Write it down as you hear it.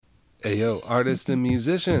Ayo, artists and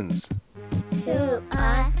musicians. Who,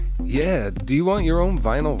 us? Yeah, do you want your own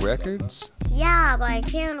vinyl records? Yeah, but I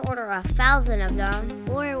can't order 1,000 of them.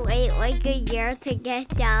 Or wait like a year to get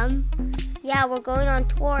them. Yeah, we're going on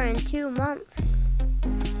tour in 2 months.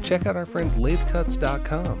 Check out our friends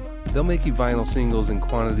lathecuts.com. They'll make you vinyl singles in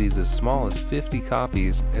quantities as small as 50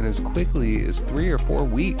 copies and as quickly as 3 or 4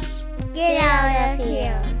 weeks. Get out of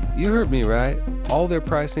here. You heard me right. All their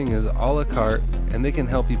pricing is a la carte, and they can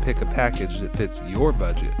help you pick a package that fits your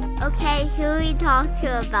budget. Okay, who we talk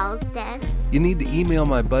to about this? You need to email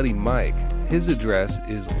my buddy Mike. His address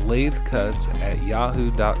is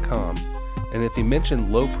lathecuts@yahoo.com. And if you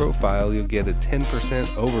mention low profile, you'll get a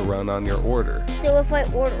 10% overrun on your order. So if I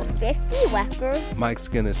order 50 records? Mike's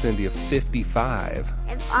gonna send you 55.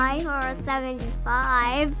 If I order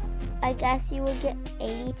 75, I guess you would get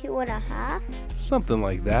 82 and a half? Something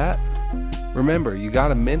like that. Remember, you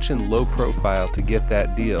gotta mention low profile to get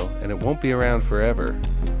that deal, and it won't be around forever.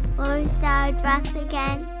 What was the address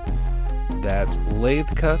again? That's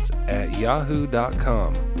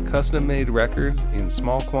lathecuts@yahoo.com. Custom-made records in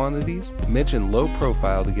small quantities. Mention low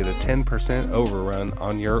profile to get a 10% overrun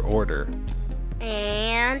on your order.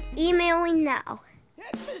 And emailing now.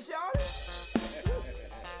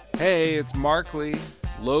 Hey, it's Mark Lee,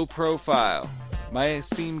 Low Profile. My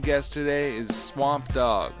esteemed guest today is Swamp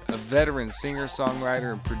Dogg, a veteran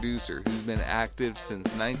singer-songwriter and producer who's been active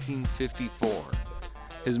since 1954.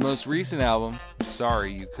 His most recent album,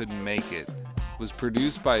 Sorry You Couldn't Make It, was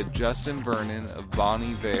produced by Justin Vernon of Bon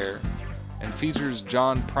Iver and features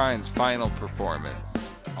John Prine's final performance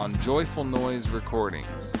on Joyful Noise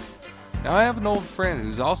Recordings. Now I have an old friend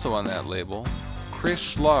who's also on that label, Chris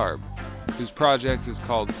Schlarb, whose project is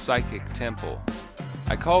called Psychic Temple.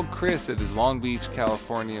 I called Chris at his Long Beach,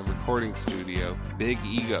 California recording studio, Big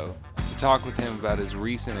Ego, to talk with him about his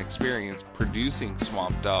recent experience producing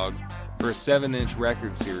Swamp Dogg for a 7-inch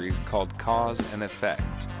record series called Cause and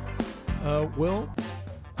Effect.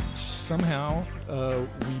 Somehow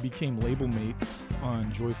we became label mates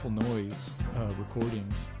on Joyful Noise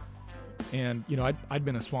recordings. And, you know, I'd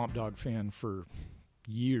been a Swamp Dogg fan for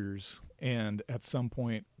years. And at some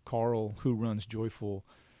point, Carl, who runs Joyful,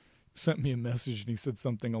 sent me a message and he said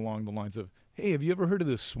something along the lines of, "Hey, have you ever heard of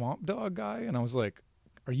this Swamp Dogg guy?" And I was like,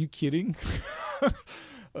 "Are you kidding?"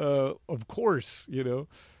 Of course, you know.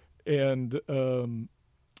 And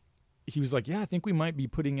he was like, "Yeah, I think we might be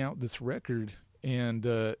putting out this record." And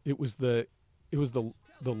it was the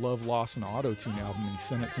Love, Loss, and Auto-Tune album, and he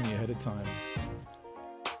sent it to me ahead of time.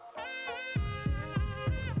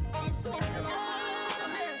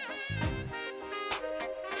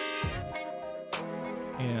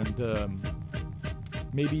 And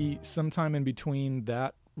maybe sometime in between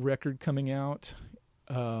that record coming out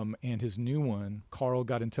and his new one, Carl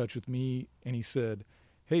got in touch with me and he said,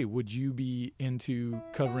 "Hey, would you be into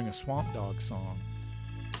covering a Swamp Dogg song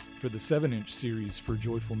for the 7-inch series for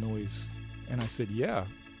Joyful Noise?" And I said, "Yeah,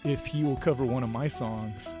 if he will cover one of my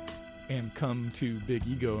songs and come to Big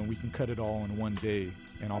Ego and we can cut it all in one day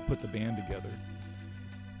and I'll put the band together."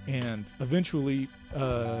 And eventually,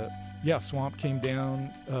 Swamp came down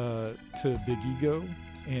to Big Ego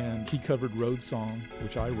and he covered Road Song,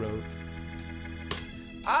 which I wrote.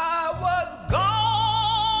 I was gone.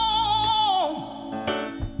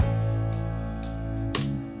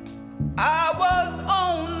 I was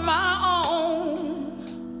on my own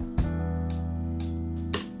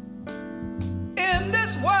in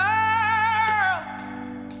this world,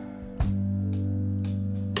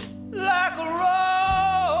 like a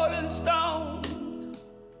rolling stone.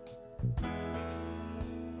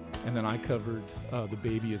 And then I covered The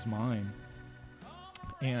Baby Is Mine.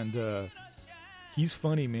 And he's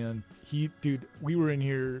funny, man. Dude, we were in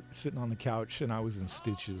here sitting on the couch and I was in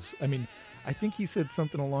stitches. I mean, I think he said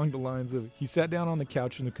something along the lines of, he sat down on the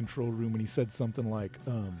couch in the control room and he said something like,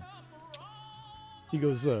 he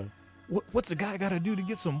goes, what's a guy got to do to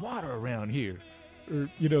get some water around here? Or,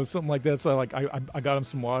 you know, something like that. So I got him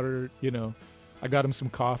some water, you know, I got him some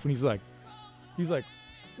coffee and he's like,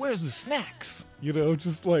 "Where's the snacks?" You know,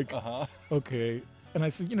 just like, okay. And I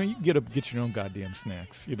said, "You know, you get up, get your own goddamn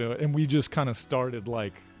snacks," you know, and we just kind of started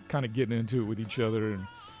like kind of getting into it with each other, and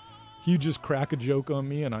he'd just crack a joke on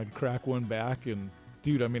me and I'd crack one back. And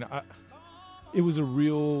dude, I mean, it was a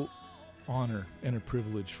real honor and a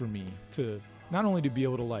privilege for me to not only to be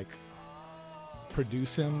able to like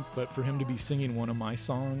produce him, but for him to be singing one of my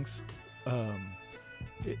songs.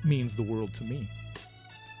 It means the world to me.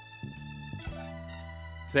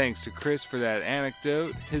 Thanks to Chris for that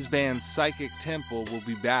anecdote. His band Psychic Temple will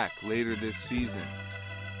be back later this season.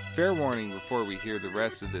 Fair warning before we hear the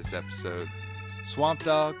rest of this episode. Swamp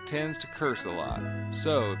Dogg tends to curse a lot,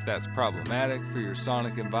 so if that's problematic for your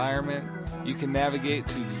sonic environment, you can navigate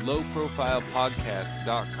to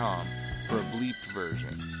lowprofilepodcast.com for a bleeped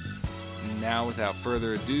version. Now, without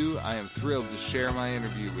further ado, I am thrilled to share my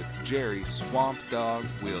interview with Jerry Swamp Dogg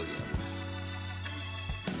Williams.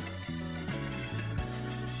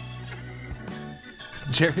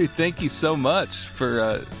 Jerry, thank you so much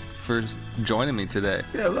for joining me today.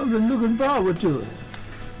 Yeah, I've been looking forward to it.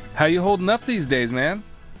 How you holding up these days, man?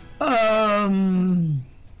 The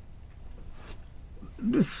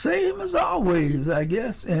same as always, I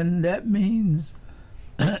guess, and that means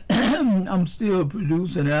I'm still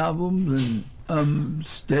producing albums and I'm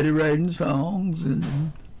steady writing songs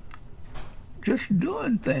and just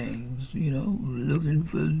doing things, you know, looking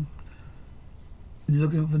for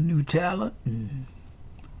new talent and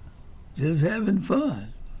just having fun.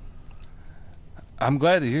 I'm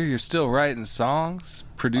glad to hear you're still writing songs,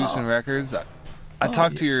 producing records. I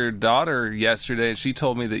talked to your daughter yesterday, and she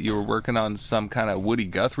told me that you were working on some kind of Woody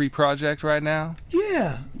Guthrie project right now.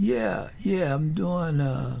 Yeah. I'm doing.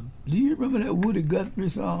 Do you remember that Woody Guthrie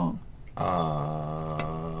song? I'm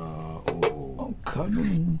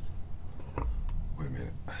coming. Wait a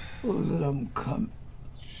minute. What was it? I'm coming.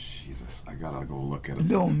 Jesus, I gotta go look at it. It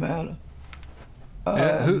don't matter.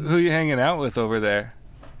 Yeah, who you hanging out with over there?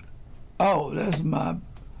 Oh, that's my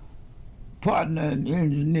partner and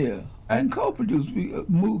engineer and co-producer,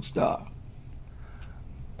 Moog Star.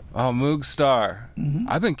 Oh, Moog Star. Mm-hmm.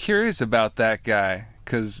 I've been curious about that guy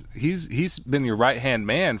because he's been your right-hand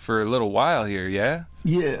man for a little while here, yeah?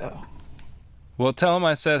 Yeah. Well, tell him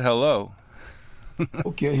I said hello.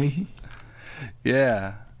 Okay.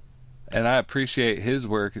 Yeah. And I appreciate his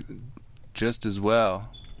work just as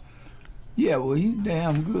well. Yeah, well, he's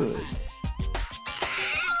damn good.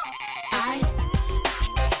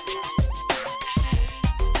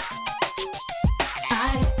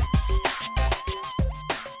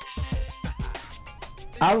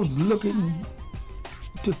 I was looking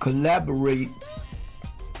to collaborate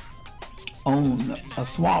on a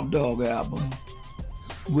Swamp Dogg album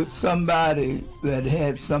with somebody that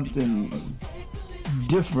had something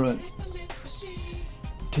different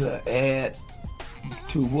to add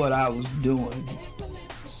to what I was doing.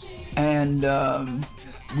 And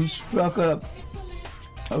we struck up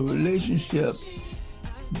a relationship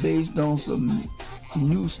based on some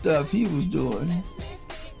new stuff he was doing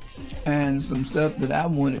and some stuff that I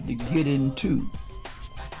wanted to get into.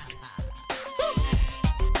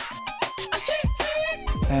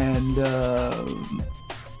 And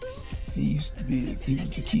he was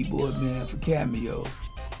the keyboard man for Cameo.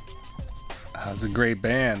 That was a great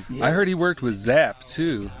band. Yeah. I heard he worked with Zapp,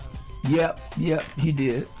 too. Yep, he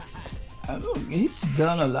did. He's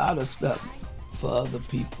done a lot of stuff for other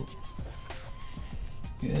people,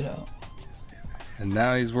 you know. And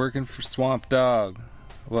now he's working for Swamp Dogg.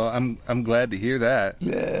 Well, I'm glad to hear that.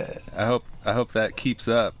 Yeah. I hope that keeps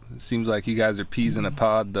up. It seems like you guys are peas in a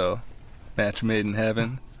pod, though. Match made in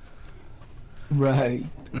heaven. Right.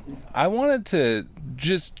 I wanted to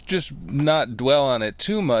just not dwell on it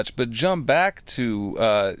too much, but jump back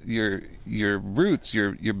to your roots,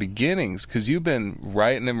 your beginnings, because you've been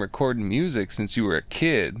writing and recording music since you were a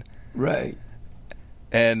kid. Right.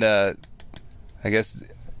 And I guess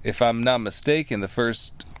if I'm not mistaken, the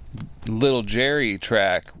first Little Jerry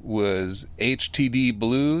track was HTD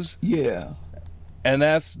Blues. Yeah. And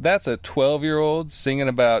that's a 12-year-old singing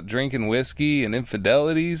about drinking whiskey and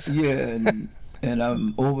infidelities. Yeah, and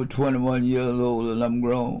I'm over 21 years old and I'm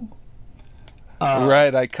grown.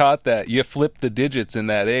 Right, I caught that. You flipped the digits in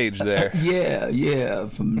that age there. Yeah,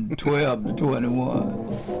 from 12 to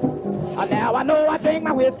 21. Now I know I drink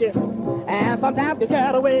my whiskey and sometimes get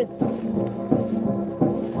carried away.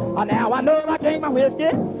 Now I know I drink my whiskey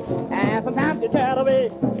and sometimes get carried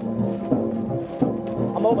away.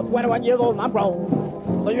 I'm over 21 years old and I'm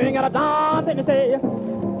grown, so you ain't got a darn thing to say.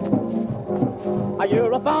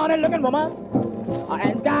 You're a funny looking woman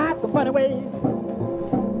and got some funny ways.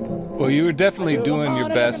 Well, you were definitely doing your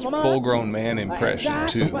best full-grown man impression,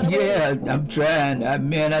 too. Yeah, I'm trying. I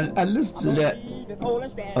listened to that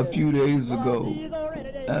a few days ago.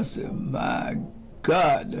 I said, my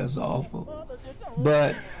God, that's awful.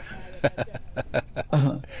 But,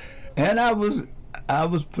 and I was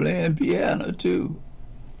playing piano, too.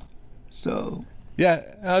 So. Yeah,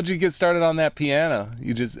 how'd you get started on that piano?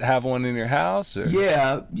 You just have one in your house? Or?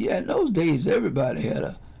 Yeah, in those days, everybody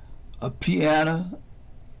had a piano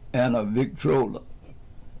and a Victrola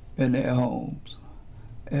in their homes.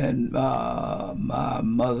 And my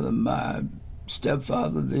mother and my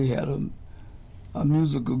stepfather, they had a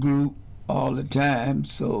musical group all the time.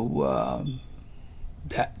 So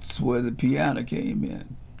that's where the piano came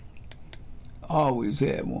in. Always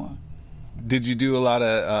had one. Did you do a lot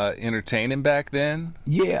of entertaining back then?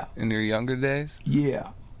 Yeah. In your younger days? Yeah.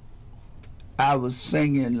 I was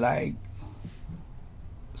singing like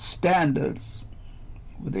standards.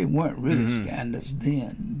 Well, they weren't really standards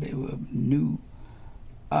then. They were new.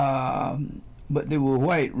 But they were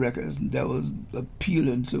white records that was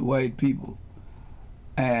appealing to white people.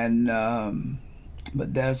 And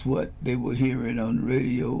but that's what they were hearing on the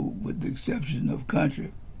radio, with the exception of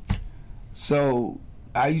country. So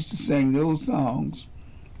I used to sing those songs,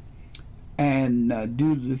 and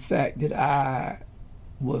due to the fact that I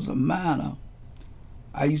was a minor,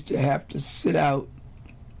 I used to have to sit out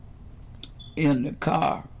in the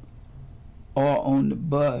car or on the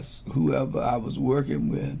bus, whoever I was working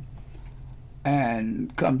with,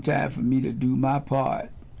 and come time for me to do my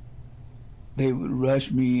part, they would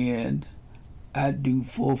rush me in. I'd do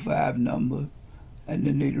 4 or 5 numbers, and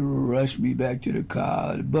then they'd rush me back to the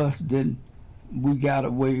car. The bus didn't. We got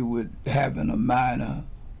away with having a minor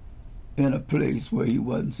in a place where he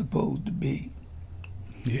wasn't supposed to be.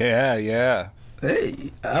 Yeah, yeah.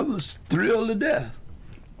 Hey, I was thrilled to death.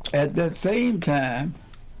 At that same time,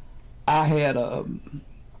 I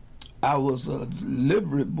was a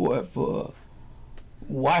delivery boy for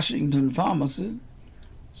Washington Pharmacy,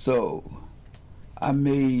 so I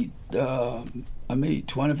made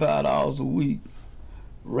 $25 a week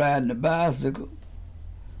riding a bicycle,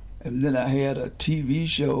 and then I had a TV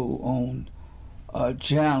show on a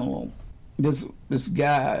channel. This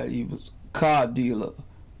guy, he was a car dealer,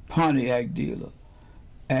 Pontiac dealer,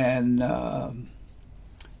 and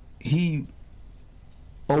he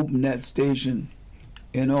opened that station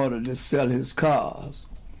in order to sell his cars,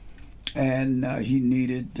 and he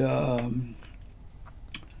needed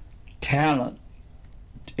talent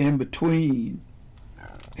in between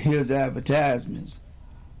his advertisements.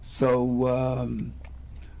 So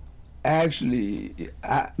actually,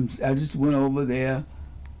 I just went over there,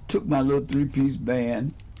 took my little 3-piece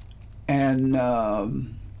band, and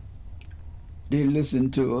they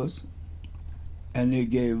listened to us, and they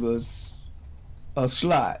gave us a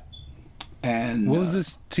slot. And what was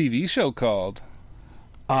this TV show called?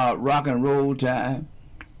 Rock and Roll Time.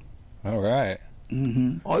 All right.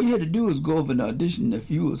 All you had to do was go over an audition.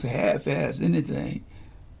 If you was half-ass anything,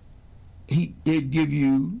 they'd give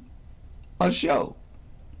you a show.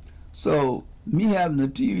 So me having a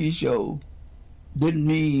TV show didn't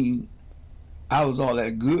mean I was all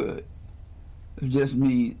that good. It just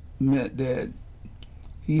meant that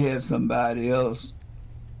he had somebody else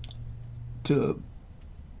to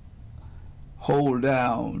hold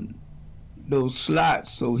down those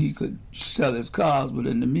slots so he could sell his cars. But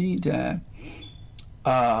in the meantime,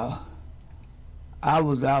 I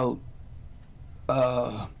was out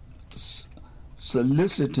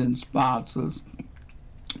soliciting sponsors,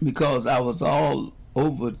 because I was all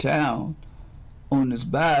over town on this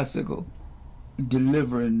bicycle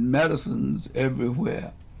delivering medicines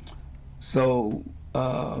everywhere. So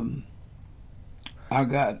I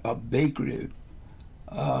got a bakery,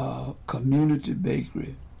 community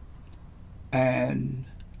bakery, and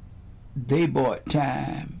they bought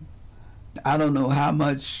time. I don't know how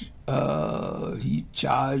much he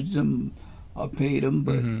charged them or paid them,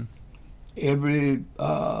 but every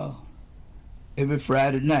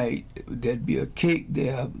Friday night there'd be a cake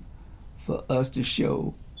there for us to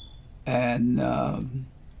show, and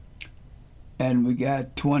we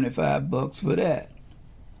got $25 for that.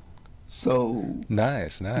 So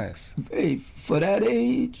nice. Hey, for that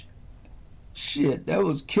age, shit, that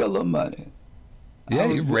was killer money. Yeah,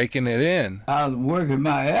 you're raking it in. I was working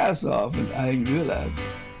my ass off, and I didn't realize it.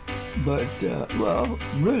 But well,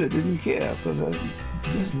 really didn't care, because I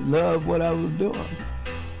just loved what I was doing.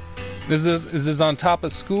 Is this on top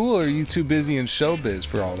of school, or are you too busy in showbiz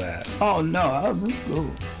for all that? Oh no, I was in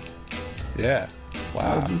school. Yeah. Wow.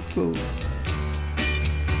 I was in school.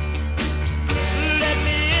 Let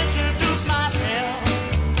me introduce myself.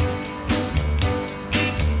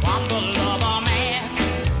 I'm the lover man.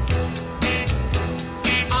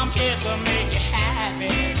 I'm here to make you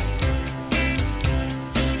happy.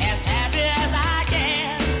 As happy as I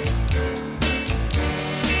can.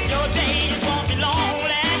 Your days won't be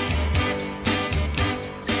lonely.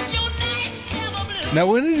 Your nights never blue. Now,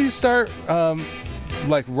 when did you start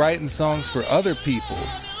like writing songs for other people,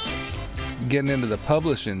 getting into the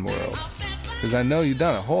publishing world? Because I know you've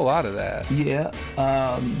done a whole lot of that. Yeah.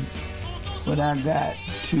 When I got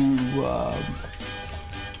to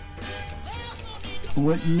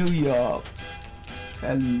went to New York,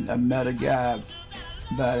 and I met a guy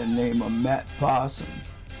by the name of Matt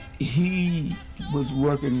Parsons. He was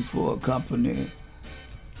working for a company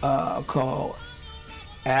called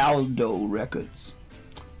Aldo Records,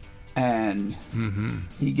 and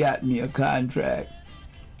he got me a contract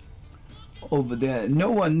over there.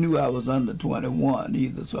 No one knew I was under 21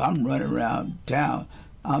 either, so I'm running around town.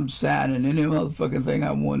 I'm signing any motherfucking thing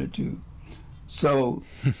I wanted to. So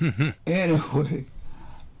anyway,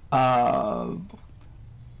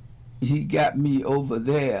 he got me over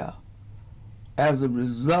there as a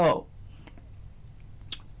result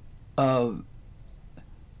of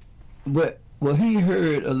well, he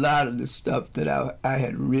heard a lot of the stuff that I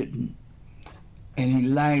had written, and he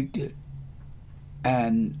liked it.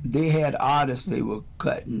 And they had artists they were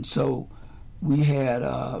cutting, so we had,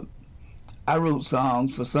 I wrote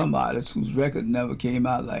songs for some artists whose record never came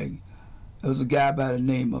out. Like, there was a guy by the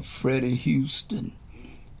name of Freddie Houston.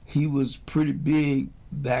 He was pretty big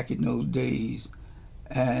back in those days.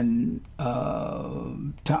 And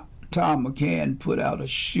Tom McCann put out a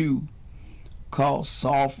shoe called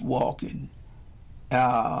Soft Walking.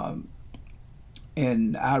 And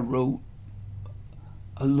I wrote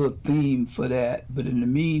a little theme for that, but in the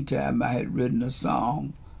meantime, I had written a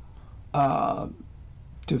song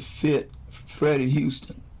to fit Freddie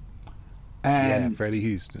Houston. And Freddie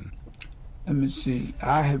Houston. Let me see.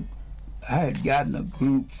 I had gotten a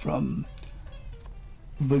group from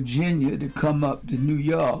Virginia to come up to New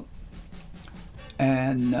York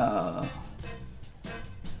and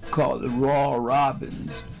called the Raw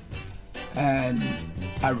Robins, and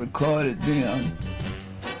I recorded them.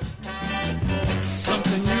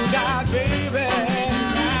 Something you got, baby,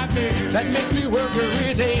 that makes me work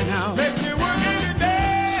every day now. Makes me work every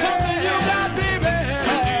day. Something you got, baby,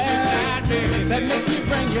 that makes me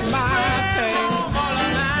bring you my thing.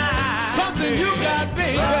 Something you got,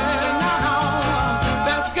 baby, now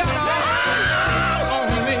that's got all on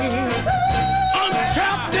me. I'm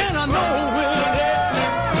trapped in a nowhere,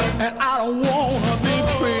 and I don't wanna be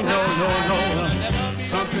free. No.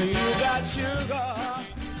 Something you got, sugar.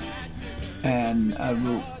 And I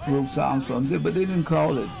wrote songs from them, but they didn't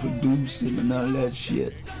call it producing or none of that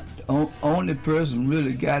shit. The only person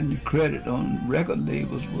really got any credit on record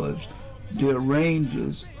labels was the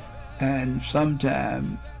arrangers and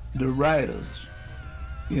sometimes the writers,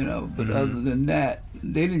 but other than that,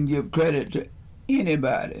 they didn't give credit to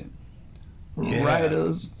anybody. Yeah.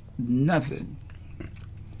 Writers, nothing.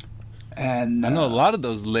 And I know a lot of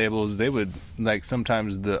those labels, they would, like,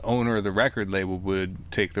 sometimes the owner of the record label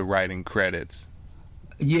would take the writing credits.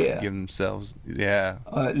 Yeah. Give themselves, yeah.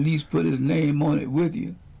 Or at least put his name on it with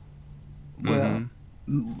you. Well,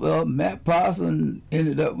 Matt Parson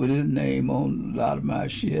ended up with his name on a lot of my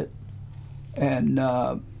shit. And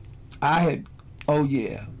I had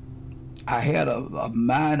a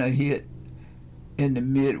minor hit in the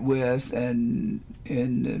Midwest and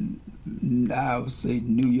in the, I would say,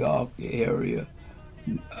 New York area,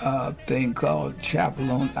 thing called Chapel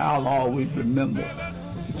on, I'll always remember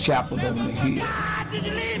the Chapel on the Hill. Did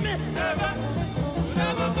you leave me?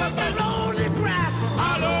 Never but the lonely cry.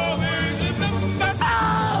 I'll always remember.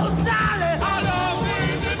 Oh, darling. I'll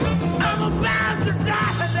always remember. I'm about to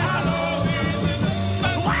die. I'll always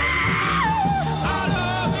remember. Wow. I'll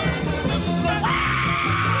always remember. Wow.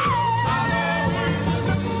 I'll always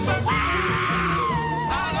remember. Wow.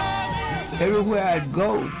 I'll always remember. Everywhere I'd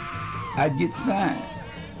go, I'd get signed,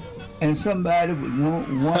 and somebody would want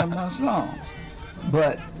one of my songs,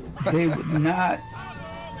 but they would not.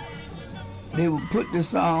 They would put the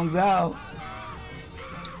songs out,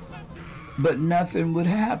 but nothing would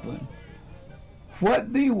happen.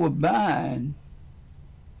 What they were buying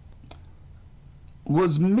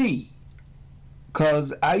was me,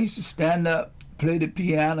 because I used to stand up, play the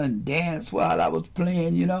piano, and dance while I was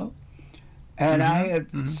playing, And I had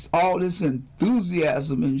all this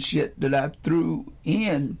enthusiasm and shit that I threw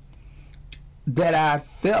in that I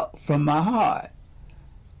felt from my heart.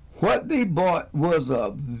 What they bought was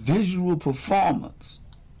a visual performance.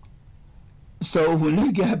 So when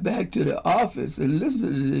they got back to the office and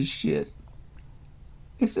listened to this shit,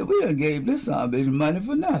 they said, we done gave this son bitch money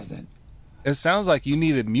for nothing. It sounds like you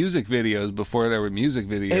needed music videos before there were music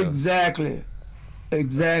videos.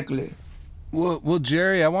 Exactly. Well,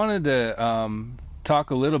 Jerry, I wanted to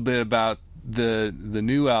talk a little bit about the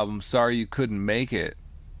new album, Sorry You Couldn't Make It,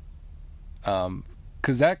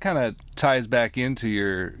 because that kind of ties back into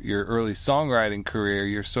your early songwriting career.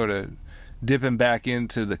 You're sort of dipping back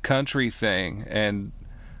into the country thing, and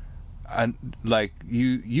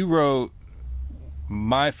you wrote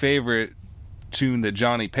my favorite tune that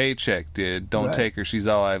Johnny Paycheck did, Don't Right. Take Her, She's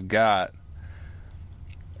All I've Got.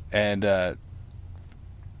 And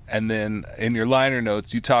And then in your liner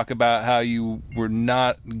notes, you talk about how you were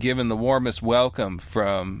not given the warmest welcome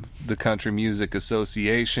from the Country Music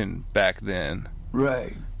Association back then.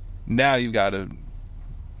 Right. Now you've got a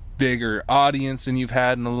bigger audience than you've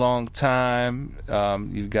had in a long time.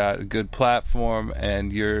 You've got a good platform,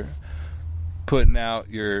 and you're putting out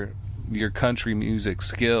your country music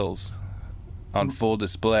skills on full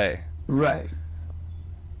display. Right.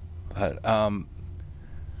 But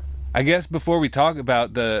I guess before we talk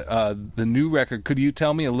about the new record, could you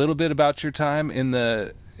tell me a little bit about your time in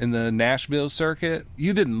the Nashville circuit?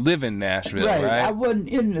 You didn't live in Nashville, right? I wasn't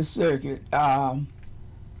in the circuit.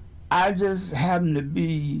 I just happened to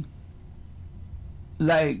be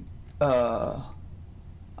like I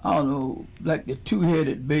don't know, like the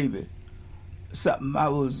two-headed baby. Something. I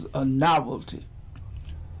was a novelty.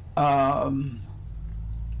 I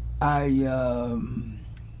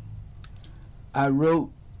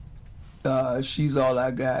wrote She's All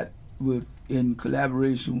I Got in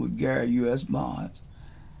collaboration with Gary U.S. Bonds,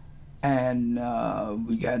 and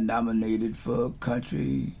we got nominated for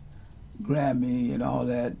Country Grammy and all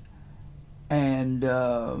that, and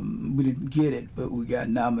we didn't get it, but we got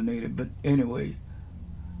nominated. But anyway,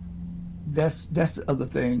 that's the other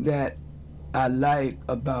thing that I like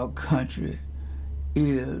about country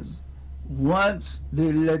is once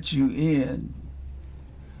they let you in,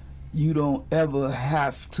 you don't ever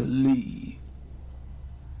have to leave.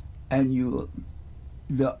 And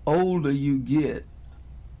the older you get,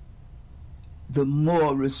 the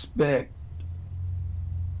more respect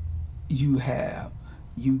you have,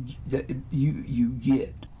 you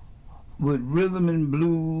get. With rhythm and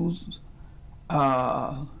blues,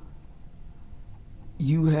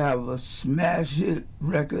 you have a smash hit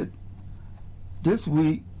record this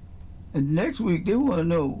week, and next week they want to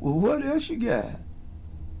know, well, what else you got?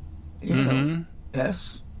 You know,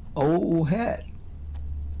 that's old hat.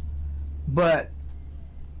 But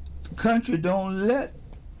country don't let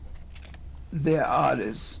their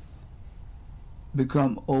artists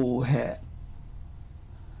become old hat.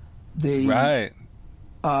 They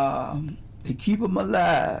keep them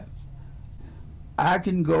alive. I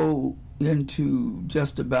can go into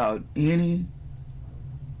just about any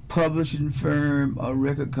publishing firm or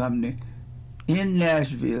record company in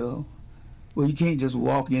Nashville. Well, you can't just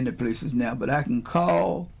walk into places now, but I can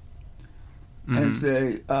call and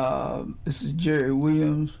say, this is Jerry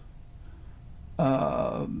Williams.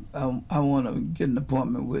 I want to get an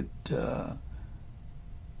appointment with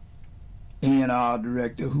A&R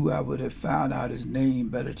director, who I would have found out his name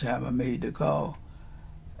by the time I made the call.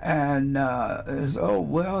 And it's, oh,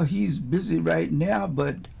 well, he's busy right now,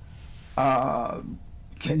 but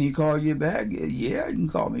can he call you back? Yeah, he can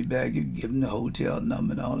call me back. You give him the hotel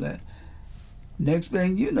number and all that. Next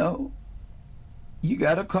thing you know, you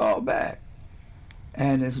got a call back.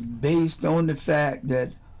 And it's based on the fact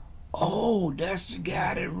that, oh, that's the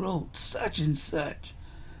guy that wrote such and such.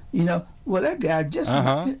 You know, well, that guy just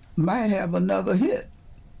might have another hit,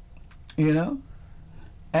 you know?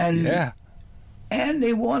 And and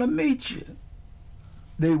they want to meet you.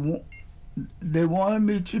 They want to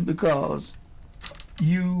meet you because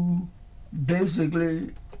you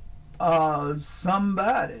basically are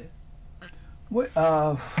somebody. You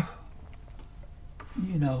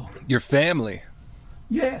know. Your family.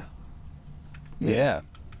 Yeah.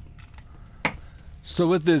 So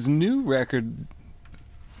with this new record,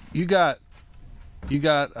 you got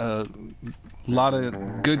a lot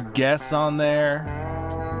of good guests on there,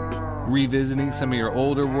 revisiting some of your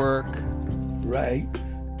older work. Right.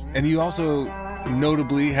 And you also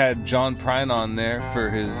notably had John Prine on there for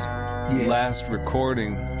his last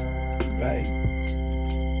recording. Right.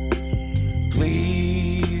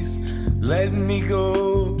 Please let me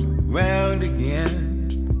go round again.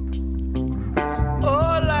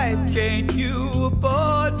 Oh, life, can't you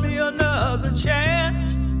afford me another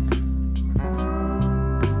chance?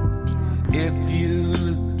 If you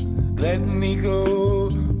let me go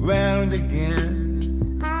round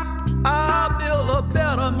again, I'll build a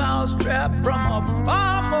better mousetrap from a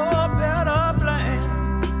far more better plan.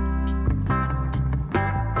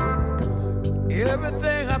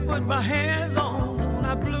 Everything I put my hands on,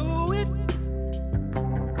 I blew it.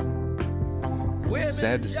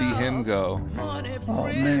 Sad to see him go. Oh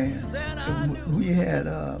man, we had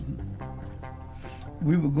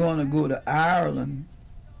we were going to go to Ireland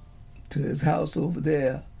to his house over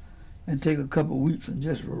there and take a couple of weeks and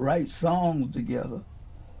just write songs together.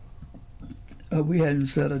 We hadn't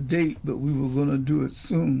set a date, but we were going to do it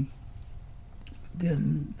soon.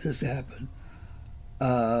 Then this happened.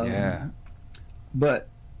 But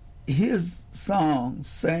his song,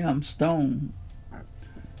 Sam Stone,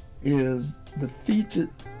 is the featured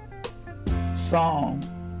song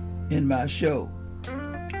in my show,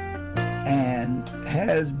 and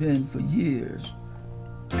has been for years,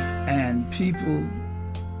 and people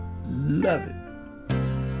love it.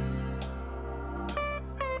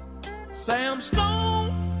 Sam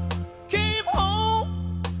Stone came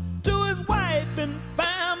home to his wife and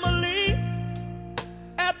family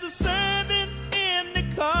after serving in the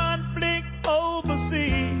conflict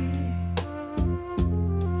overseas.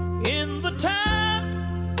 In the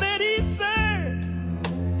time that he served,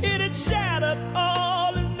 it had shattered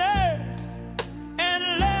all his nerves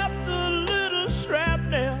and left a little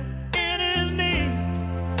shrapnel in his knee.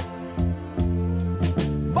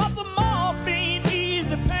 But the morphine eased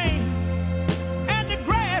the pain, and the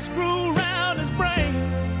grass grew round his brain,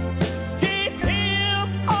 gave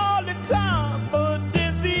him all the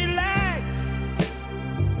confidence he lacked.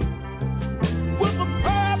 With a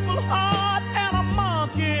purple heart and a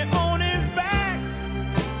monkey on his back,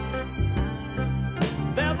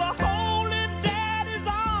 there's a hole in Daddy's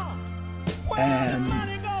arm where And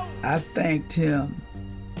money goes. I thanked him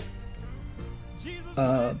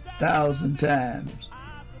 1,000 times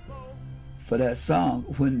for that song.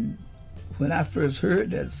 When I first heard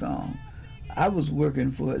that song, I was working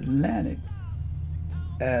for Atlantic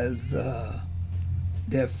as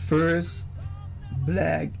their first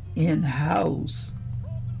black in-house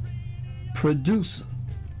producer.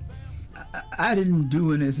 I didn't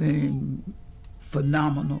do anything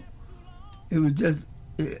phenomenal. It was just,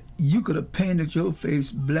 you could have painted your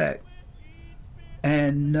face black,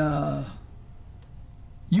 and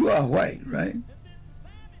you are white, right?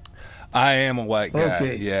 I am a white guy.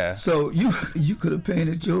 Okay. Yeah. So you could have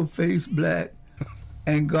painted your face black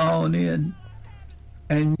and gone in,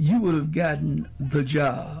 and you would have gotten the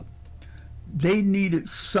job. They needed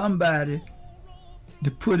somebody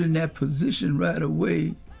to put in that position right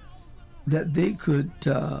away that they could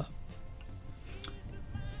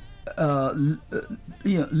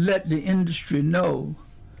let the industry know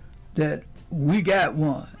that we got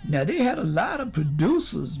one. Now, they had a lot of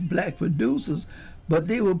producers, black producers, but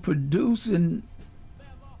they were producing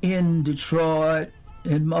in Detroit,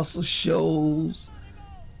 in Muscle Shoals,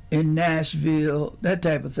 in Nashville, that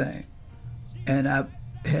type of thing. And I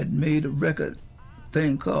had made a record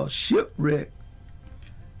thing called Shipwreck,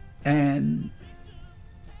 and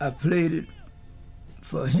I played it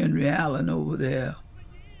for Henry Allen over there,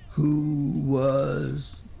 who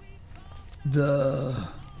was the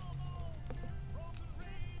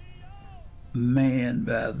man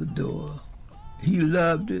by the door. He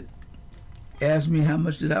loved it, asked me how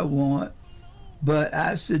much did I want, but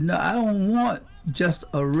I said, no, I don't want just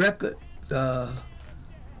a record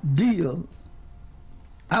deal.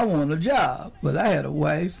 I want a job. But I had a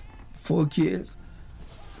wife, 4 kids.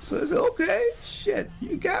 So I said, okay, shit,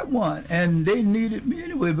 you got one. And they needed me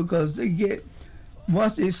anyway because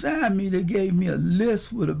once they signed me, they gave me a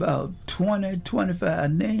list with about 20,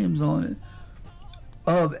 25 names on it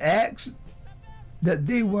of acts that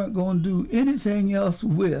they weren't going to do anything else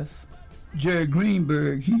with. Jerry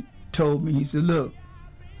Greenberg, he told me, he said, look,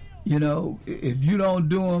 if you don't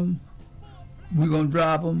do them, we're going to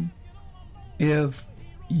drop them. If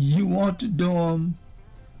you want to do them,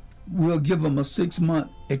 we'll give them a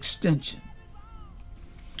 6-month extension.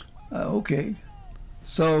 Okay.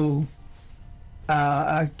 So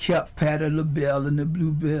I kept Patti LaBelle and the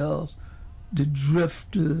Bluebells, the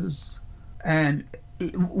Drifters, and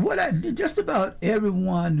what I did, just about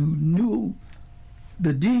everyone who knew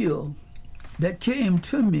the deal that came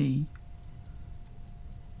to me,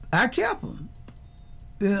 I kept them.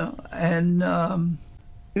 And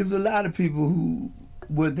there's a lot of people who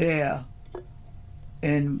were there,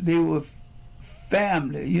 and they were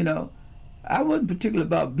family. I wasn't particular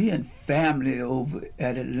about being family over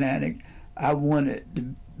at Atlantic. I wanted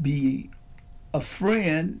to be a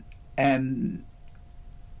friend and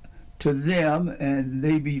to them, and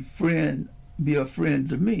they be a friend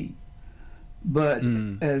to me. But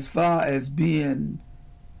as far as being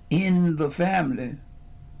in the family,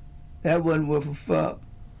 that wasn't worth a fuck.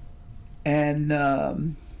 And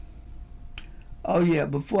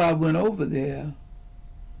before I went over there,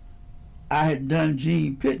 I had done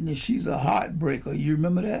Gene Pitney. She's a Heartbreaker. You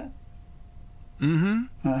remember that? Mm-hmm.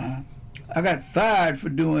 I got fired for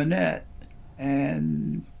doing that,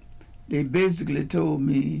 and they basically told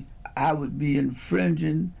me I would be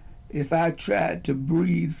infringing if I tried to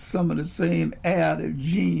breathe some of the same air that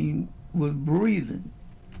Gene was breathing.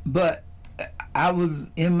 But I was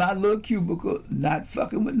in my little cubicle, not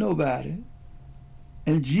fucking with nobody,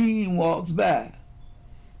 and Gene walks by,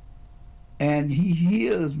 and he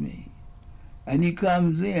hears me, and he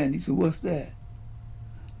comes in. He said, "What's that?"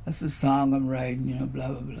 That's a song I'm writing, blah,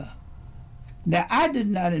 blah, blah. Now, I did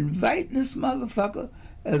not invite this motherfucker.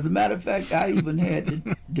 As a matter of fact, I even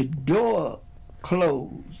had the door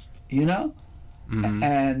closed, you know? Mm-hmm.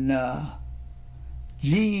 And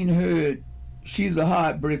Gene heard She's a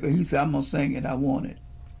Heartbreaker. He said, I'm going to sing it. I want it.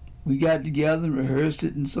 We got together and rehearsed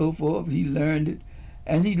it and so forth. He learned it.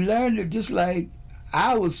 And he learned it just like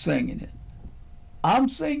I was singing it. I'm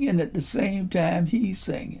singing at the same time he's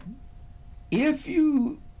singing. If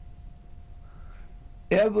you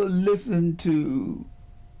ever listen to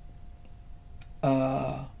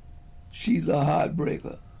She's a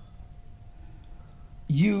Heartbreaker,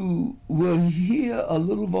 you will hear a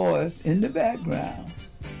little voice in the background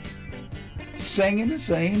singing the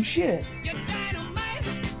same shit.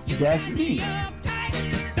 That's me.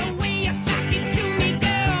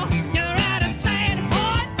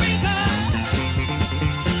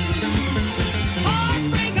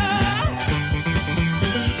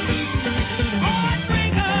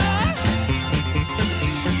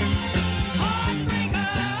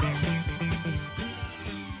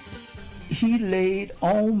 He laid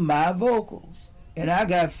on my vocals, and I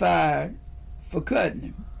got fired for cutting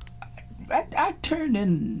him. I turned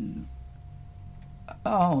in, I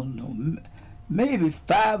don't know, maybe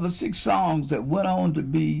 5 or 6 songs that went on to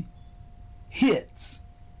be hits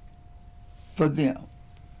for them.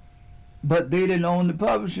 But they didn't own the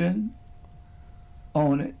publishing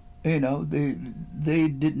on it. You know, they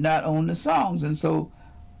did not own the songs. And so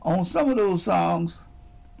on some of those songs,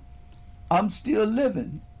 I'm still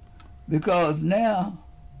living. Because now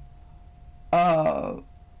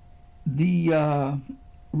the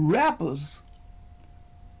rappers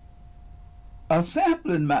are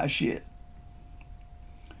sampling my shit,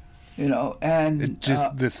 you know, and it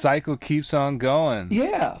just the cycle keeps on going.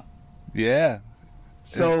 Yeah.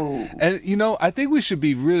 So, and you know, I think we should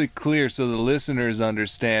be really clear so the listeners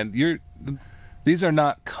understand. These are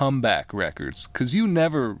not comeback records because you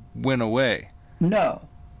never went away. No.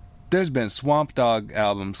 There's been Swamp Dogg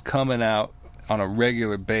albums coming out on a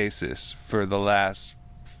regular basis for the last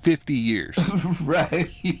 50 years. Right.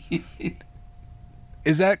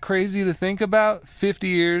 Is that crazy to think about? 50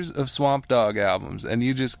 years of Swamp Dogg albums, and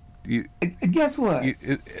you guess what?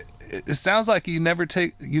 It sounds like you never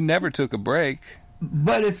took a break.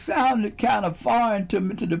 But it sounded kind of foreign to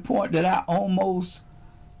me to the point that I almost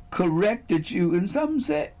corrected you, and something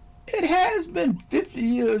said, "It has been 50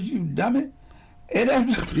 years, you dummy."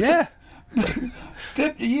 Yeah.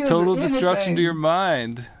 50 years total of destruction to your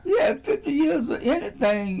mind. Yeah, 50 years of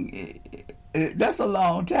anything, that's a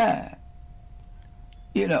long time.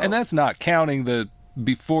 You know. And that's not counting the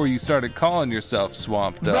before you started calling yourself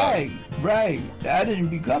Swamp Dogg. Right. I didn't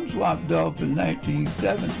become Swamp Dogg till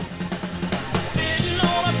 1970. Sitting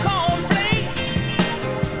on a cornflake,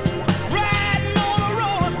 riding on a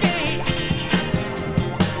roller skate,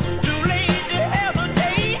 too late to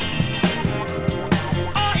hesitate,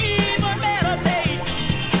 or even meditate,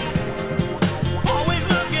 always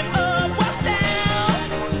looking up, what's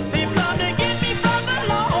down, they've come to get me from the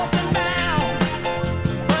lost and found,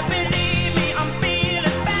 but believe me, I'm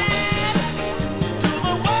feeling fine, to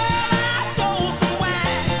the world I told some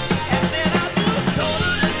wine, and then I do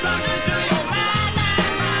total destruction to your mind,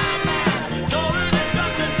 total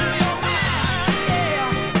destruction to your mind,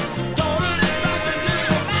 yeah, total destruction to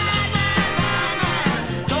your mind,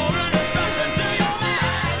 total destruction to your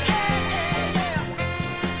mind,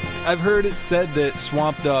 yeah. I've heard it said that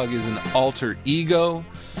Swamp Dogg is an alter ego,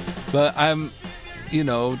 but I'm,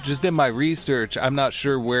 just in my research, I'm not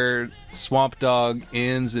sure where Swamp Dogg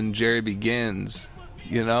ends and Jerry begins,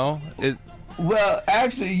 Well,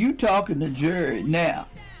 actually, you talking to Jerry now.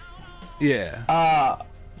 Yeah.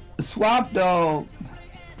 Swamp Dogg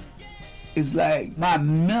is like my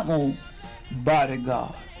mental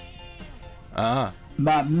bodyguard.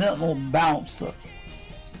 My mental bouncer.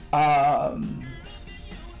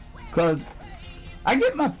 Because I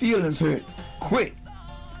get my feelings hurt quick.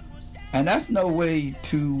 And that's no way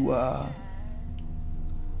to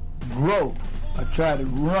grow or try to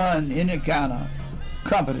run any kind of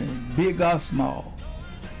company, big or small.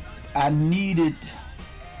 I needed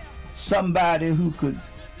somebody who could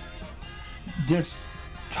just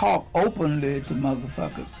talk openly to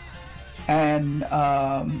motherfuckers and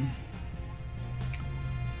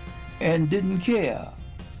didn't care,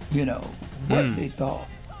 what they thought.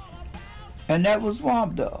 And that was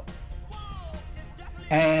Swamp Dogg.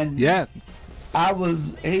 And yeah, I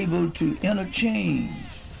was able to interchange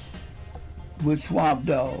with Swamp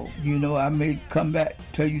Dogg. I may come back,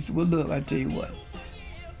 tell you, well, look, I tell you what.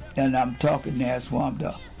 And I'm talking now, Swamp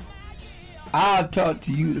Dogg. I'll talk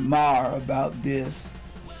to you tomorrow about this,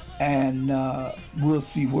 and we'll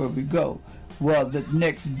see where we go. Well, the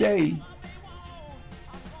next day,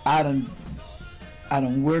 I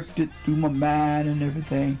done worked it through my mind and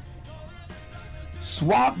everything.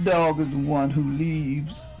 Swamp Dogg is the one who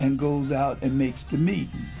leaves and goes out and makes the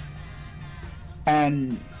meeting.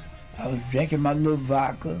 And I was drinking my little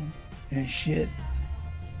vodka and shit,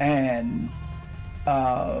 and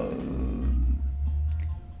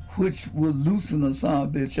which will loosen a son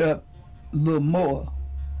of a bitch up a little more,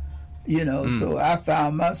 you know. So I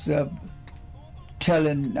found myself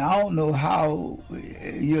telling, I don't know how,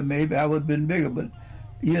 maybe I would have been bigger, but,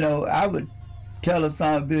 you know, I would tell a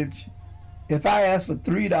son of a bitch, if I asked for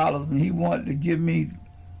 $3 and he wanted to give me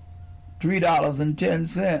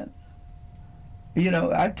 $3.10, you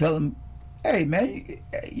know, I'd tell him, hey, man,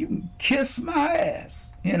 you can kiss my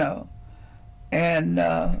ass, you know. And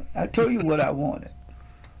I told you what I wanted.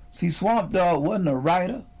 See, Swamp Dogg wasn't a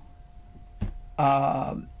writer,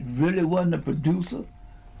 really wasn't a producer.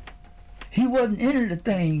 He wasn't any of the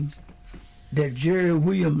things that Jerry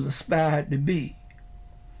Williams aspired to be.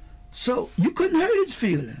 So you couldn't hurt his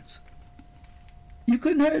feelings. You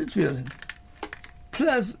couldn't hurt his feelings.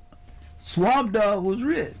 Plus, Swamp Dogg was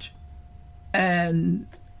rich. And,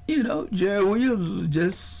 you know, Jerry Williams was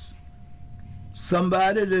just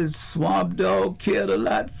somebody that Swamp Dogg cared a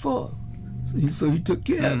lot for. So he took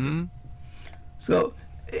care of him. So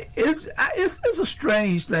it's a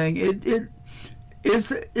strange thing.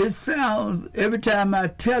 It sounds, every time I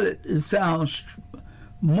tell it, it sounds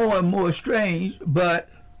more and more strange, but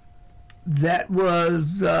that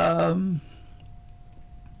was,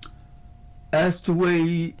 that's the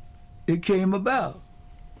way it came about,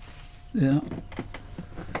 you know?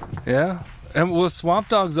 Yeah. And well, Swamp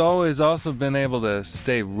Dogg's always also been able to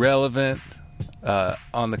stay relevant,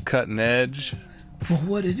 on the cutting edge. Well,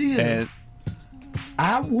 what it is,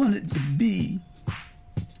 I wanted to be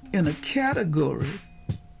in a category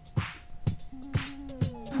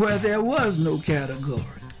where there was no category.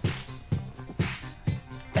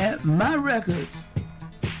 And my records,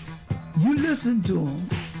 you listen to them,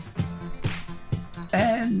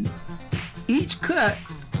 and each cut,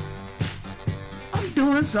 I'm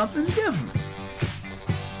doing something different.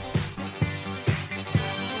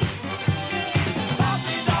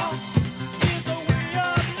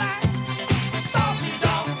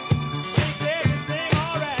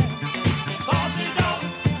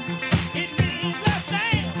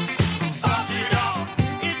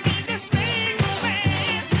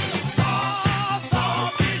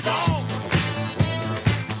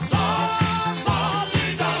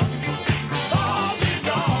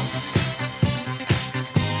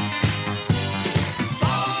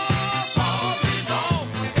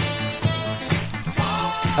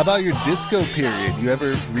 How about your disco period? You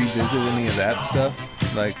ever revisit any of that stuff,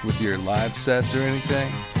 like with your live sets or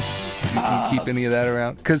anything? You keep any of that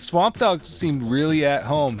around? Because Swamp Dogg seemed really at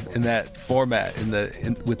home in that format,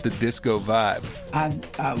 with the disco vibe.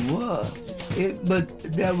 I was, but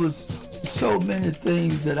there was so many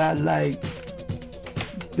things that I liked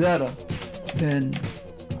better than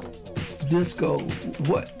disco.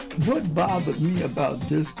 What bothered me about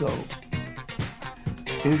disco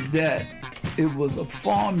is that it was a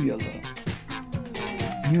formula.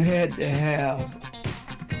 You had to have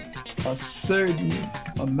a certain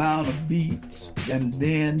amount of beats, and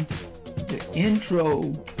then the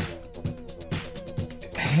intro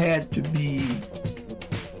had to be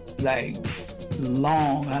like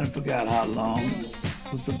long. I forgot how long it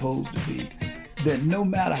was supposed to be. That no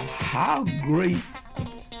matter how great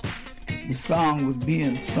the song was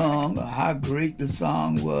being sung or how great the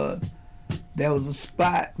song was, there was a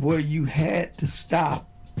spot where you had to stop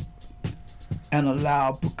and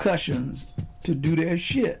allow percussions to do their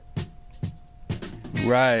shit.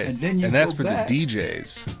 Right. And then you that's go for back. the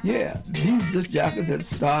DJs. Yeah. These disc jockeys had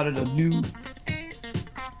started a new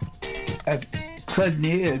cutting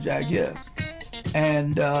edge, I guess.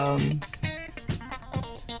 And I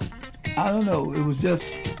don't know, it was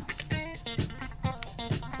just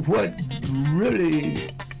what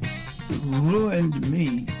really ruined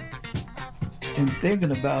me in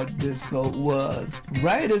thinking about disco was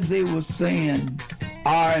right as they were saying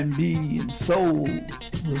R&B and soul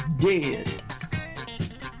was dead,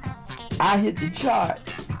 I hit the chart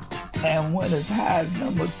and went as high as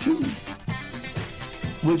number 2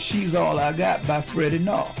 with She's All I Got by Freddie.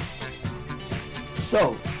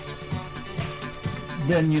 So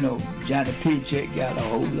then, you know, Johnny Paycheck got a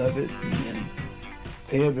hold of it, and then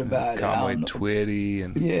everybody, Conway Twitty,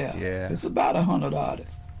 and yeah, it's about 100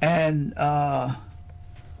 artists. And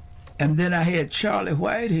then I had Charlie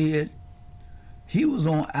Whitehead. He was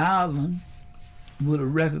on Island with a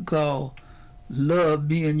record called Love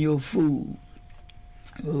Being Your Fool.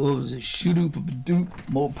 What was it? Shoot-oop-a-doop,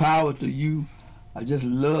 more power to you. I just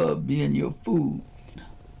love being your food.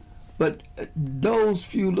 But those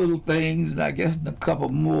few little things, and I guess a couple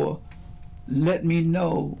more, let me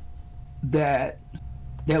know that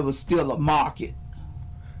there was still a market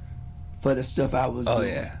for the stuff I was doing. Oh,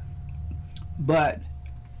 yeah. But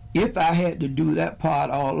if I had to do that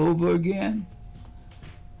part all over again,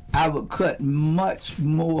 I would cut much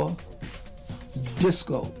more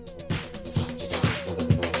disco.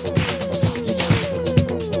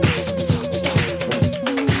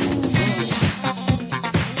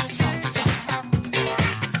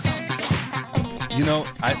 You know,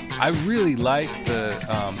 I really like the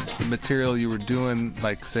material you were doing,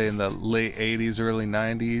 like, say, in the late 80s, early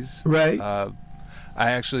 90s. Right.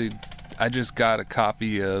 I just got a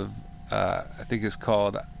copy of, I think it's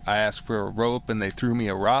called I Asked for a Rope and They Threw Me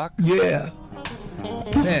a Rock. Yeah.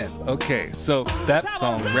 Man, okay, so that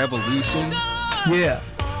song, Revolution, Yeah.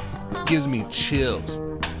 gives me chills.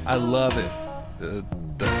 I love it. The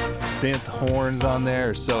synth horns on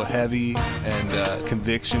there are so heavy, and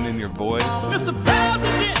conviction in your voice. Mr.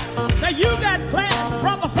 President, now you got class.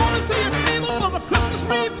 Brought the homies to your table for the Christmas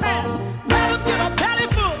repast. Let them get a belly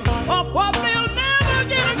full of what they'll never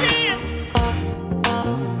get again.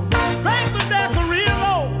 Strengthen their career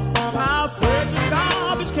goals while searching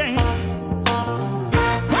garbage cans.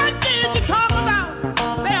 What did you talk about?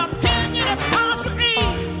 Their opinion of country.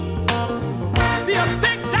 The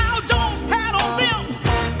effect Dow Jones had on them.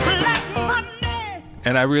 Black money.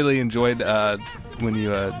 And I really enjoyed when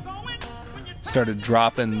you started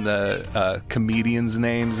dropping the comedians'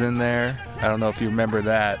 names in there. I don't know if you remember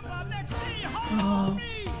that.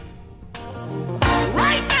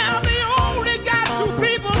 Right now, they only got two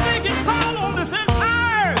people they can call on this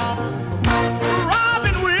entire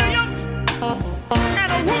Robin Williams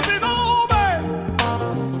and a Whoopi Goldberg.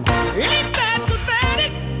 Ain't that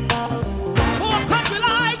pathetic for a country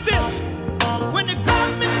like this? When the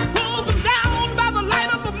government pulls them down by the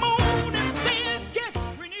light of the moon and says, "Yes,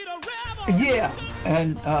 we need a revolution." Yeah.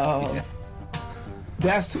 And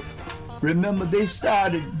that's, remember, they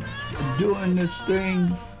started doing this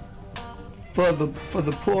thing for the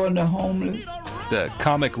poor and the homeless. The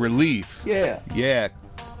comic relief. Yeah. Yeah.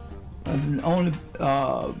 That's the only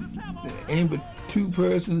ain't but two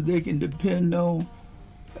persons they can depend on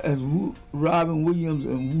as Robin Williams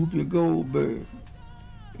and Whoopi Goldberg.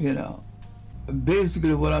 You know,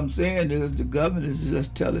 basically what I'm saying is the government is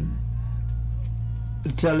just telling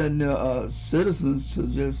the citizens to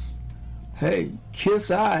just, hey,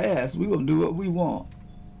 kiss our ass. We're gonna do what we want.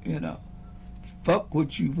 You know, fuck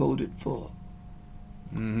what you voted for.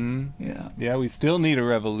 Mm-hmm. Yeah. Yeah, we still need a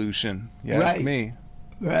revolution. You ask Right. me.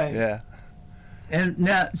 Right. Yeah. And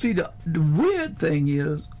now, see, the weird thing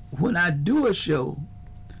is, when I do a show,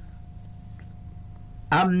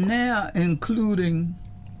 I'm now including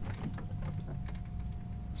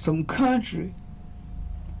some country,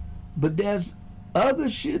 but there's other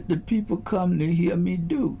shit that people come to hear me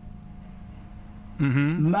do.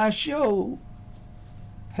 Mm-hmm. My show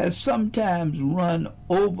has sometimes run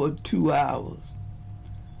over 2 hours.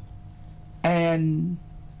 And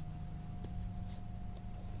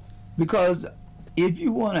because if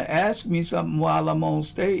you want to ask me something while I'm on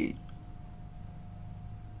stage,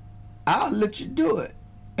 I'll let you do it,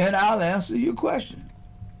 and I'll answer your question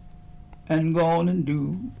and go on and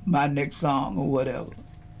do my next song or whatever.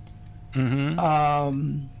 Mm-hmm.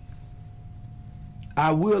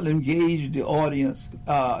 I will engage the audience.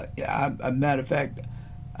 As a matter of fact,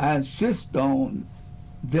 I insist on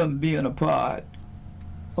them being a part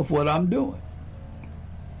of what I'm doing,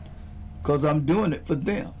 because I'm doing it for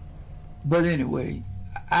them. But anyway,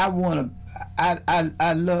 I love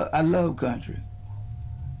country.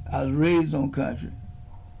 I was raised on country,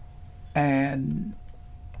 and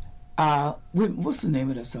what's the name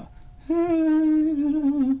of that song?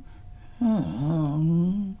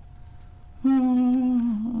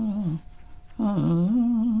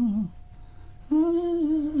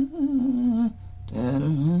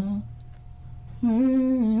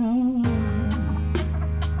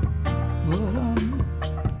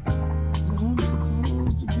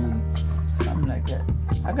 Something like that.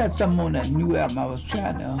 I got something on that new album. I was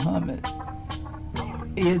trying to hum it.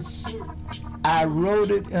 I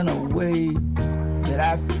wrote it in a way that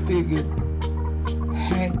I figured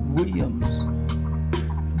Hank Williams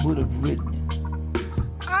would have written it.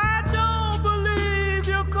 I don't believe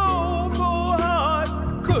your cold heart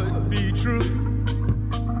could be true.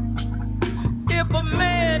 If a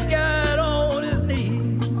man got on his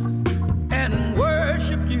knees and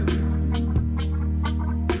worshiped you,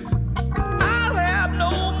 I'll have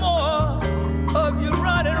no more of you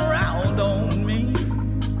running around on me.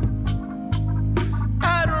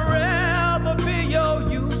 I'd rather be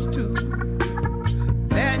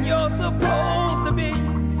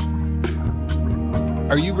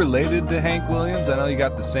Are you related to Hank Williams? I know you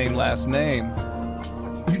got the same last name.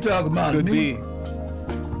 You talking about Could me?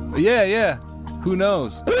 be. Yeah. Who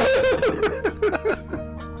knows?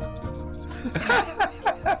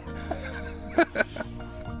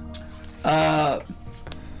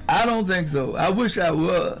 I don't think so. I wish I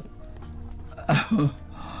was.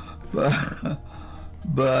 but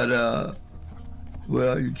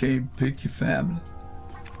well, you can't pick your family.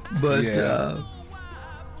 But Yeah.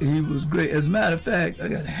 he was great. As a matter of fact, I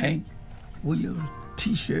got Hank Williams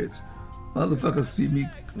t-shirts. Motherfuckers see me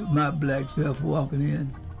with my black self walking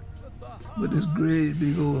in with this great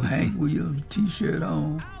big old Hank Williams t-shirt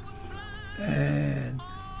on. And,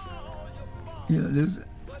 you know, this,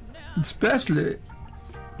 especially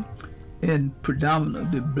in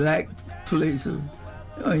predominantly black places,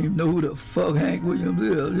 you don't even know who the fuck Hank Williams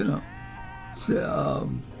is, you know. So,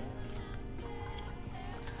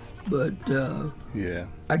 but Yeah.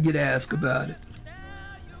 I get asked about it.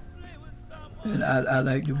 And I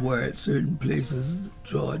like to wear it certain places,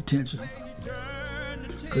 draw attention.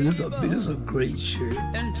 Cause it's a great shirt.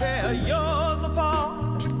 And tear yours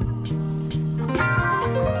apart.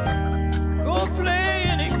 Go play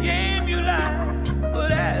any game you like,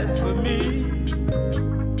 but as for me,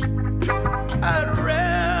 I'd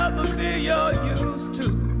rather be your used to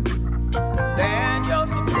than you're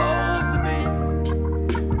supposed to be.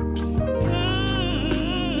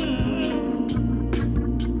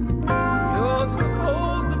 You're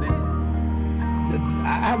supposed to be.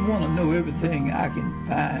 I want to know everything I can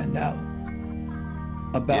find out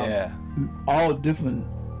about Yeah. all different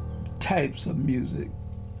types of music.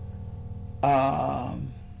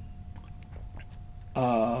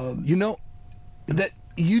 You know that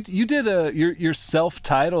you did your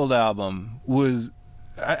self-titled album was.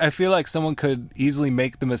 I feel like someone could easily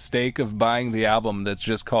make the mistake of buying the album that's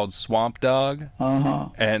just called Swamp Dogg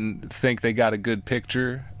and think they got a good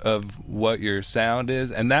picture of what your sound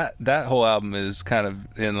is, and that whole album is kind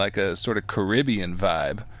of in like a sort of Caribbean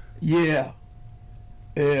vibe. Yeah.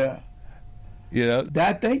 You know,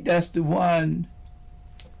 I think that's the one.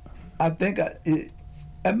 I think it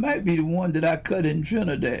might be the one that I cut in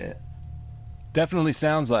Trinidad. definitely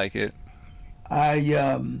sounds like it.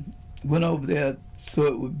 I went over there so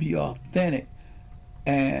it would be authentic,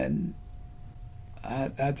 and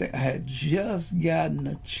I think I had just gotten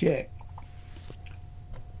a check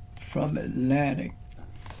from Atlantic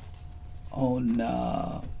on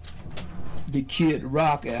the Kid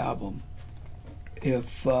Rock album.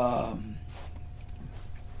 If can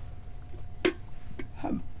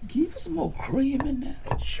you put some more cream in there?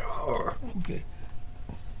 Sure. Okay.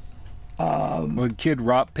 Would Kid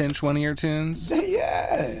Rock pinch one of your tunes?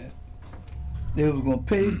 Yeah. They was gonna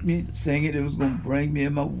pay me to sing it. It was gonna bring me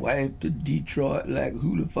and my wife to Detroit. Like,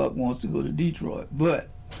 who the fuck wants to go to Detroit? But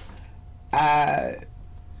I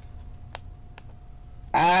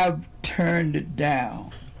turned it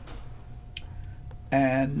down,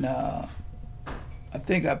 and I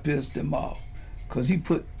think I pissed him off because he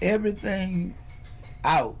put everything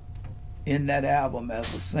out in that album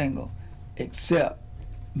as a single except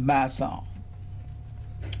my song.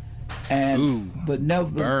 And Ooh, but never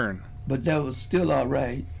burn. But that was still all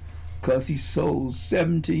right because he sold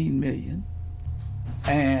 17 million,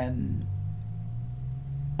 and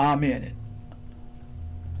I'm in it.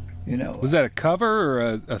 You know. Was that a cover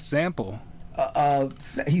or a sample?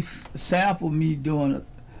 He sampled me doing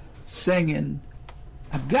singing,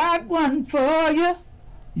 "I got one for you,"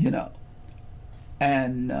 you know,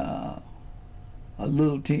 and a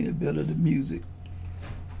little teeny bit of the music.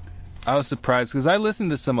 I was surprised because I listened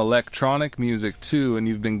to some electronic music too, and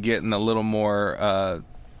you've been getting a little more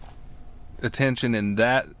attention in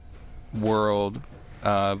that world,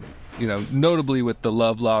 you know, notably with the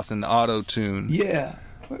Love Loss and Auto Tune. Yeah.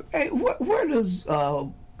 Hey, where does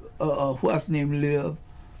what's name live?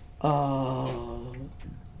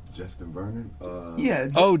 Justin Vernon? Yeah.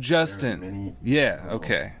 Oh, Justin. Yeah.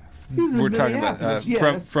 Okay. He's in We're talking about Minneapolis.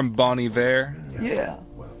 Yeah, from Bon Iver. Yeah.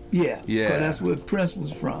 Yeah. Yeah. 'Cause that's where Prince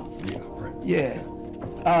was from. Yeah, Prince. Yeah.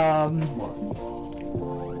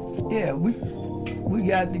 Yeah, we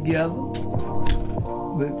got together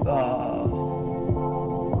with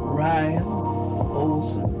Ryan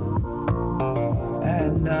Olsen,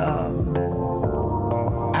 and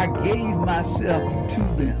I gave myself to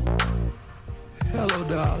them. Hello,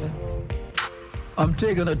 darling. I'm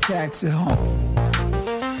taking a taxi home.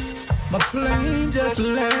 My plane just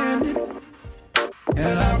landed,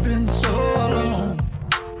 and I've been so alone.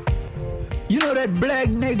 You know that black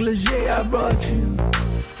negligee I brought you?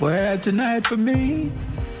 Wear it tonight for me.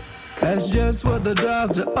 That's just what the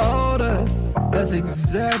doctor ordered. That's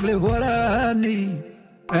exactly what I need.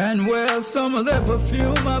 And well, some of that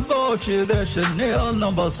perfume I bought you, that Chanel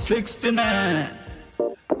number 69.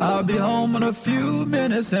 I'll be home in a few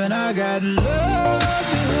minutes and I got loving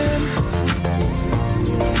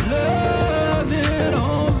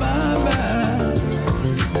on my mind.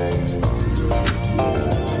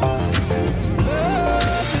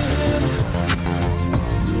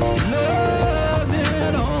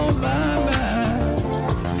 Loving on my mind.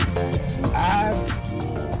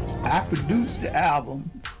 I produced the album,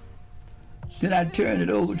 then I turned it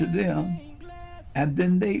over to them, and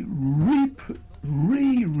then they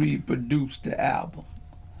reproduced the album.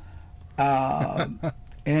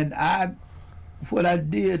 And what I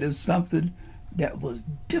did is something that was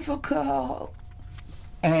difficult,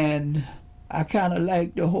 and I kind of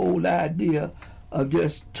liked the whole idea of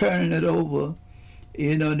just turning it over.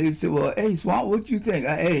 You know, they said, well, hey, Swamp, what you think?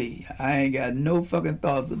 Hey, I ain't got no fucking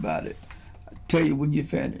thoughts about it. I'll tell you when you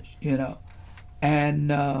finish, you know. And,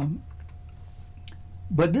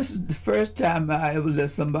 but this is the first time I ever let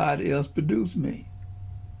somebody else produce me.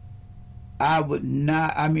 I would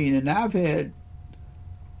not, and I've had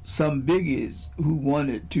some biggies who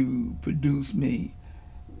wanted to produce me,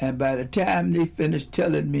 and by the time they finished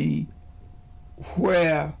telling me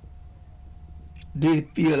where they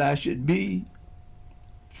feel I should be,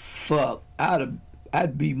 fuck,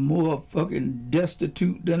 I'd be more fucking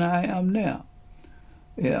destitute than I am now.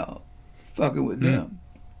 Yeah, fucking with them.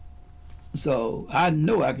 So I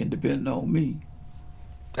know I can depend on me.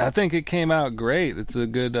 I think it came out great. It's a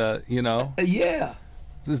good, yeah.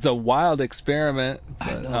 It's a wild experiment,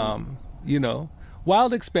 but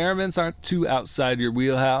wild experiments aren't too outside your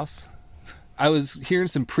wheelhouse. I was hearing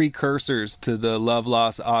some precursors to the Love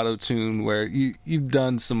Loss auto-tune where you've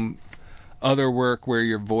done some other work where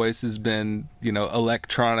your voice has been,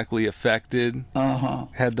 electronically affected.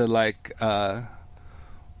 Had the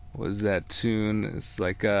what was that tune? It's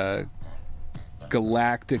like a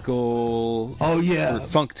galactical, or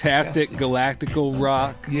funktastic galactical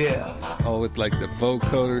rock, with like the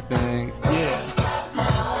vocoder thing,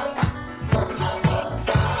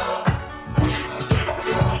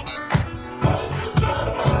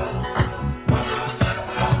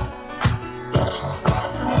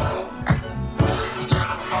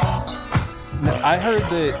 Now, I heard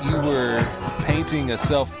that you were painting a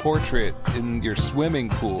self-portrait in your swimming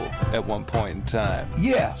pool at one point in time.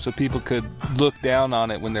 Yeah. So people could look down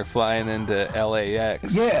on it when they're flying into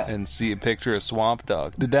LAX and see a picture of Swamp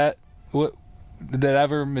Dogg. Did that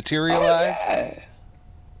ever materialize?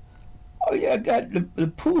 Oh yeah,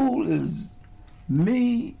 the pool is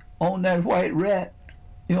me on that white rat,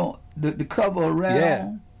 the cover of Rat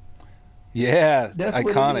On. Yeah, that's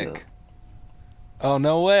iconic. What it is. Oh,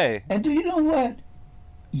 no way. And do you know what?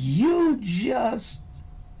 You just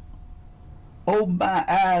open my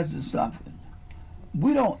eyes to something.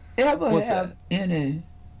 We don't ever have any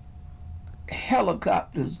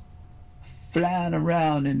helicopters flying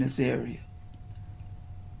around in this area.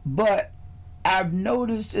 But I've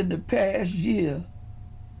noticed in the past year,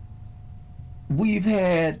 we've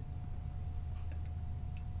had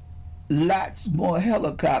lots more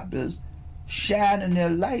helicopters shining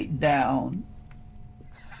their light down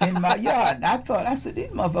in my yard. And I said, these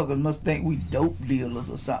motherfuckers must think we dope dealers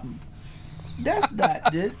or something. That's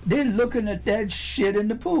not it. They're looking at that shit in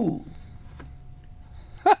the pool.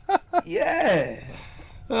 Yeah.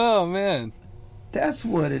 Oh, man. That's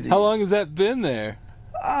what it is. How long has that been there?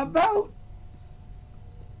 About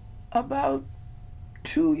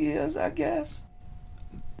 2 years, I guess.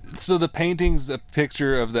 So the painting's a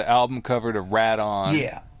picture of the album cover to Rat On.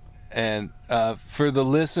 Yeah. And for the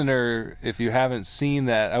listener, if you haven't seen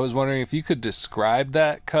that, I was wondering if you could describe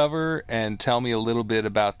that cover and tell me a little bit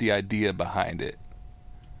about the idea behind it.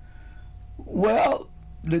 Well,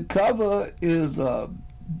 the cover is a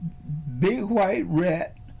big white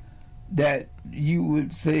rat that you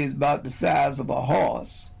would say is about the size of a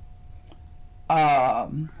horse.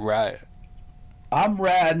 Right. I'm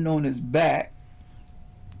riding on his back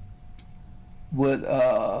with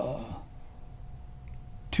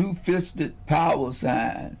two-fisted power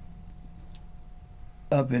sign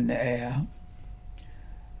up in the air.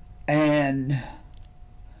 And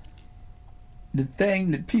the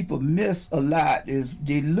thing that people miss a lot is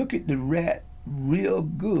they look at the rat real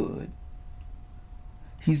good.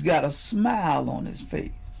 He's got a smile on his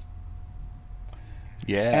face.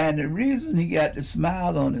 Yeah. And the reason he got the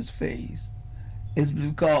smile on his face is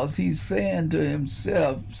because he's saying to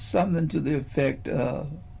himself something to the effect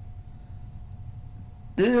of,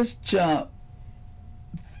 this chump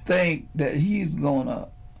think that he's gonna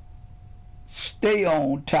stay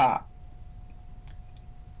on top,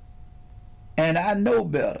 and I know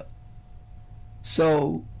better.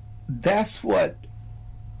 So that's what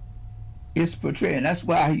it's portraying. That's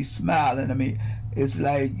why he's smiling. I mean, it's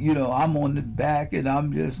like, you know, I'm on the back and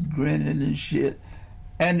I'm just grinning and shit.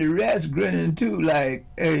 And the rest grinning too, like,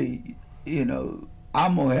 hey, you know,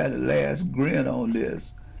 I'm going to have the last grin on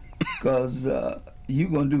this because you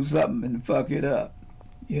going to do something and fuck it up,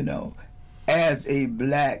 you know, as a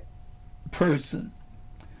black person.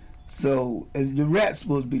 So as the rat's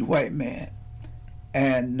supposed to be the white man.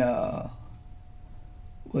 And, well,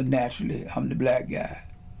 naturally, I'm the black guy.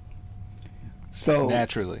 So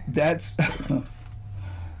naturally, that's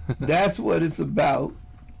that's what it's about,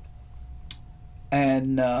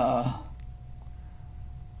 and I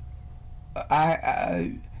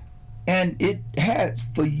and it has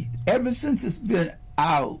ever since it's been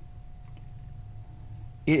out.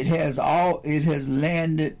 It has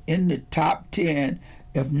landed in the top 10,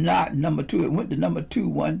 if not number 2. It went to number 2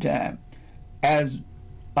 one time as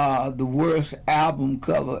the worst album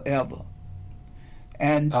cover ever.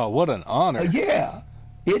 And oh, what an honor! Yeah,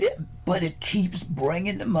 it is, but it keeps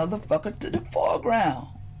bringing the motherfucker to the foreground.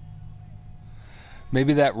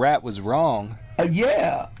 Maybe that rat was wrong.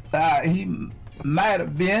 Yeah, he might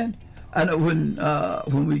have been. I know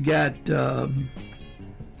when we got damn,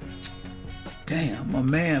 a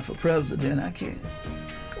man for president. I can't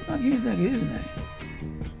think of his name.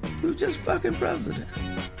 He was just fucking president.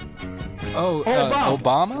 Oh,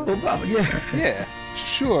 Obama. Obama, yeah. Yeah,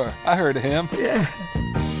 sure. I heard of him. Yeah.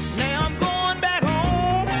 Now I'm going back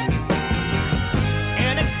home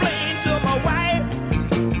and explain to my wife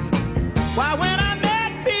why when I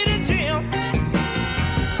met Peter Jim,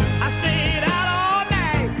 I stayed out all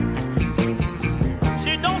night.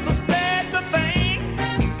 She don't suspect a thing,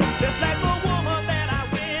 just like the woman that I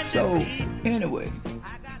went to see. Anyway,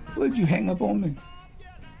 would you hang up on me?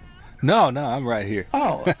 No, I'm right here.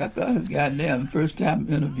 Oh, I thought it was goddamn first time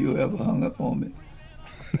interview ever hung up on me.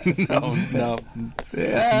 No,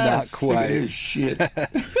 Say, not sick quite. of this shit.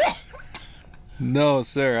 No,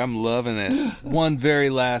 sir, I'm loving it. One very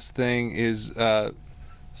last thing is,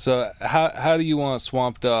 so how do you want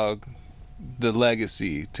Swamp Dogg, the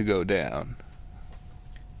legacy, to go down?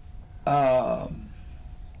 I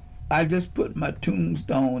just put my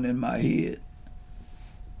tombstone in my head.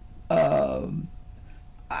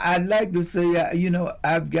 I'd like to say, you know,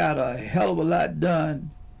 I've got a hell of a lot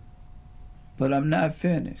done, but I'm not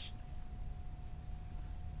finished.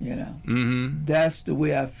 You know, That's the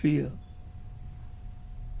way I feel,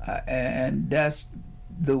 and that's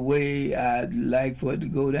the way I'd like for it to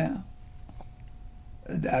go down.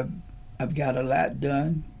 I've got a lot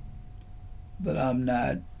done, but I'm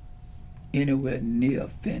not anywhere near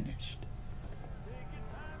finished.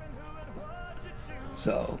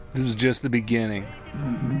 So this is just the beginning.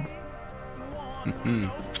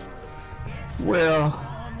 Well,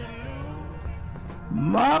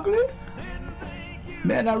 Markley,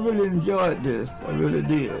 man, I really enjoyed this. I really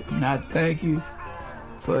did. And I thank you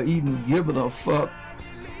for even giving a fuck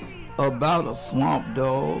about a Swamp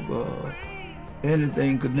Dogg or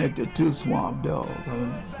anything connected to Swamp Dogg.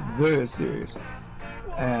 I'm very serious.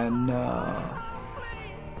 And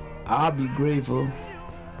I'll be grateful,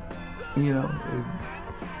 you know,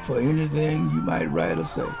 for anything you might write or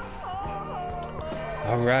say.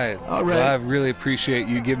 All right. Well, I really appreciate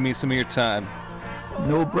you giving me some of your time.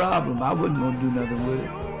 No problem. I wasn't going to do nothing with it.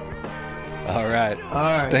 All right.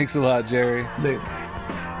 All right. Thanks a lot, Jerry. Later.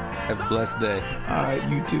 Have a blessed day. All right,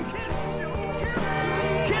 you too.